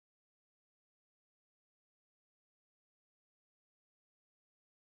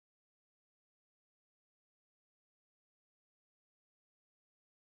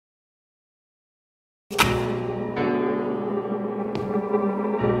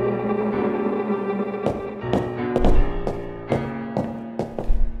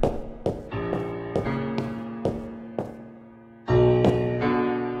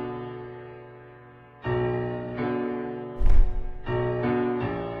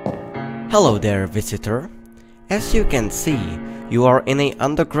Hello there, visitor. As you can see, you are in an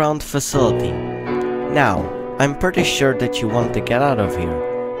underground facility. Now, I'm pretty sure that you want to get out of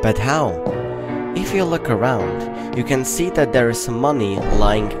here, but how? If you look around, you can see that there is money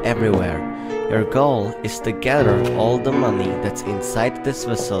lying everywhere. Your goal is to gather all the money that's inside this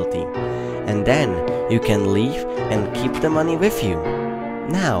facility, and then you can leave and keep the money with you.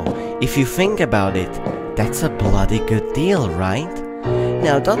 Now, if you think about it, that's a bloody good deal, right?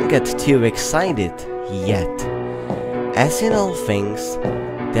 Now don't get too excited yet. As in all things,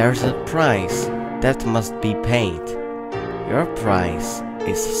 there's a price that must be paid. Your price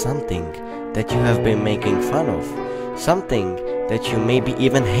is something that you have been making fun of, something that you maybe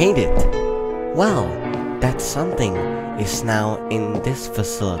even hated. Well, that something is now in this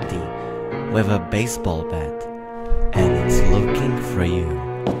facility with a baseball bat, and it's looking for you.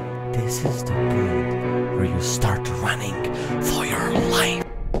 This is the point where you start running for your life.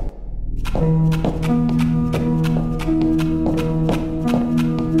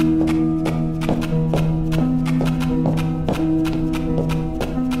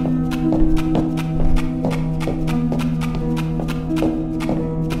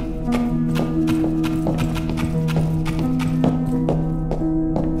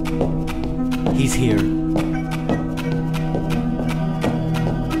 He's here.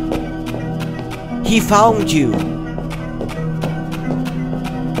 He found you!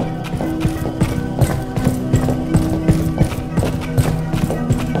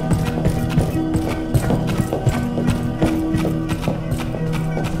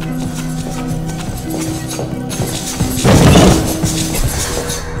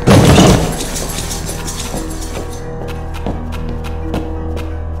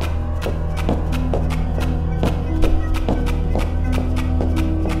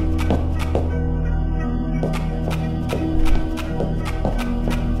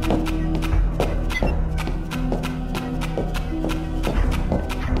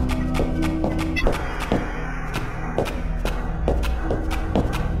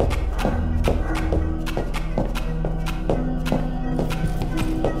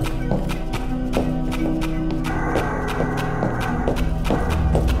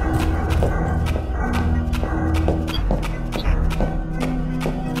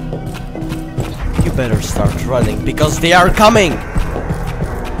 Better start running because they are coming!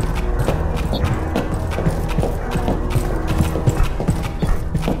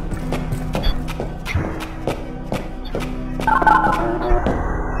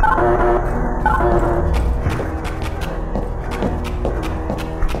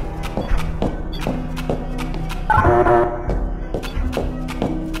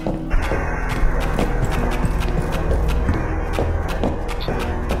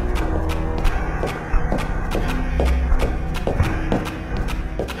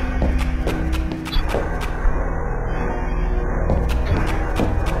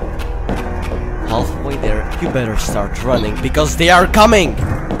 Halfway there, you better start running because they are coming!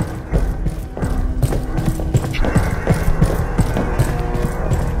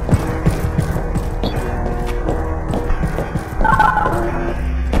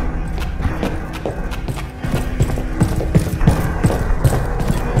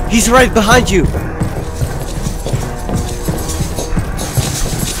 He's right behind you!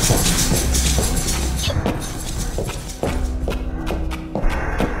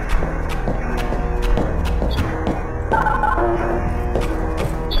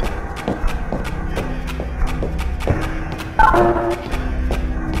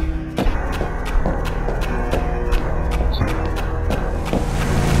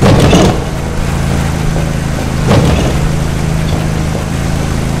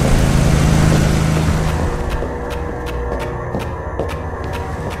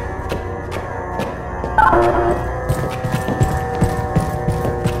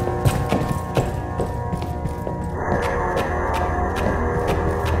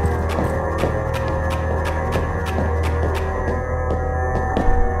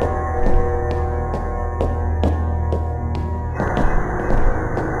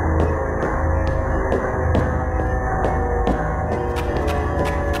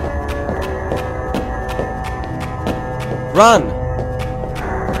 Run!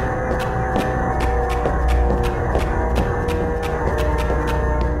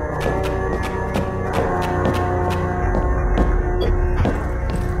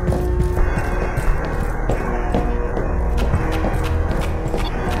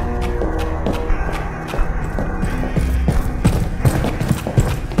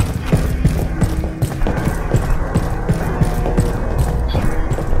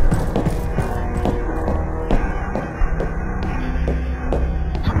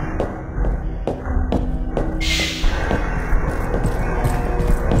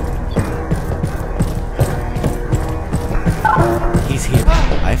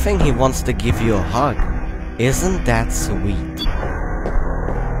 think he wants to give you a hug. Isn't that sweet?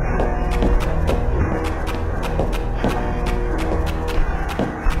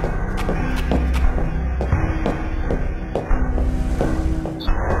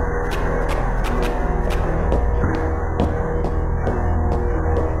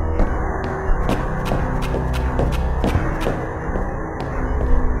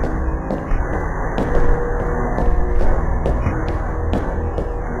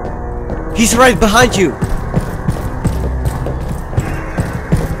 He's right behind you!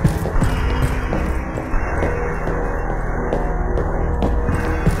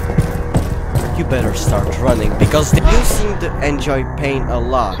 You better start running, because you seem to enjoy pain a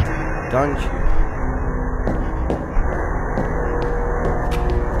lot, don't you?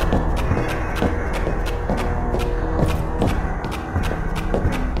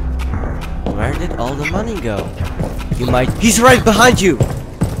 Where did all the money go? You might— He's right behind you!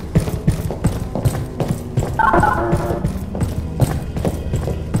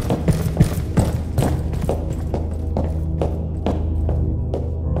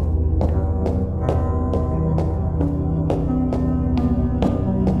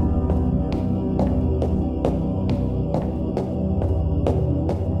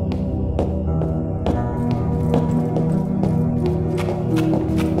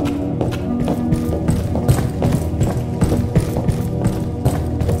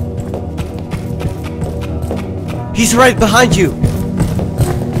 He's right behind you!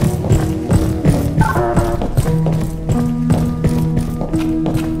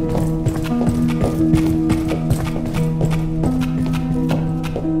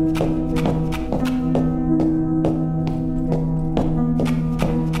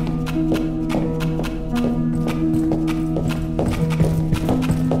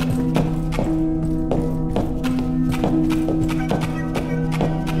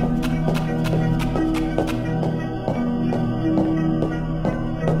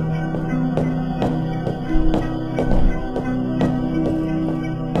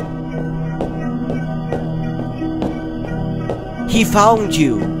 He found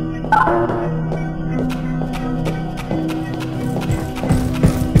you!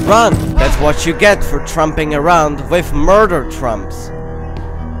 Run! That's what you get for trumping around with murder trumps.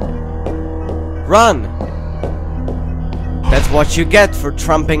 Run! That's what you get for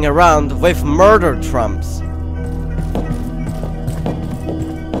trumping around with murder trumps.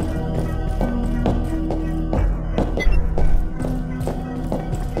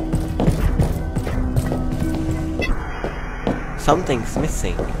 Something's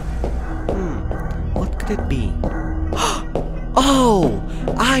missing. What could it be? Oh!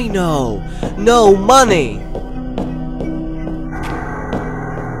 I know! No money!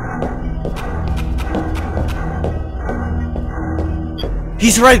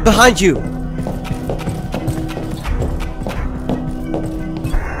 He's right behind you!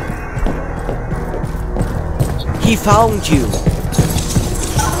 He found you!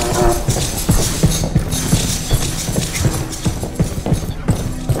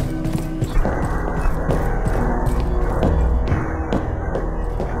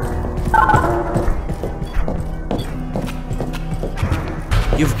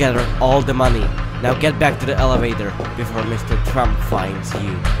 You've gathered all the money. Now get back to the elevator before Mr. Trump finds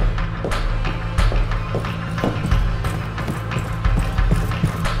you.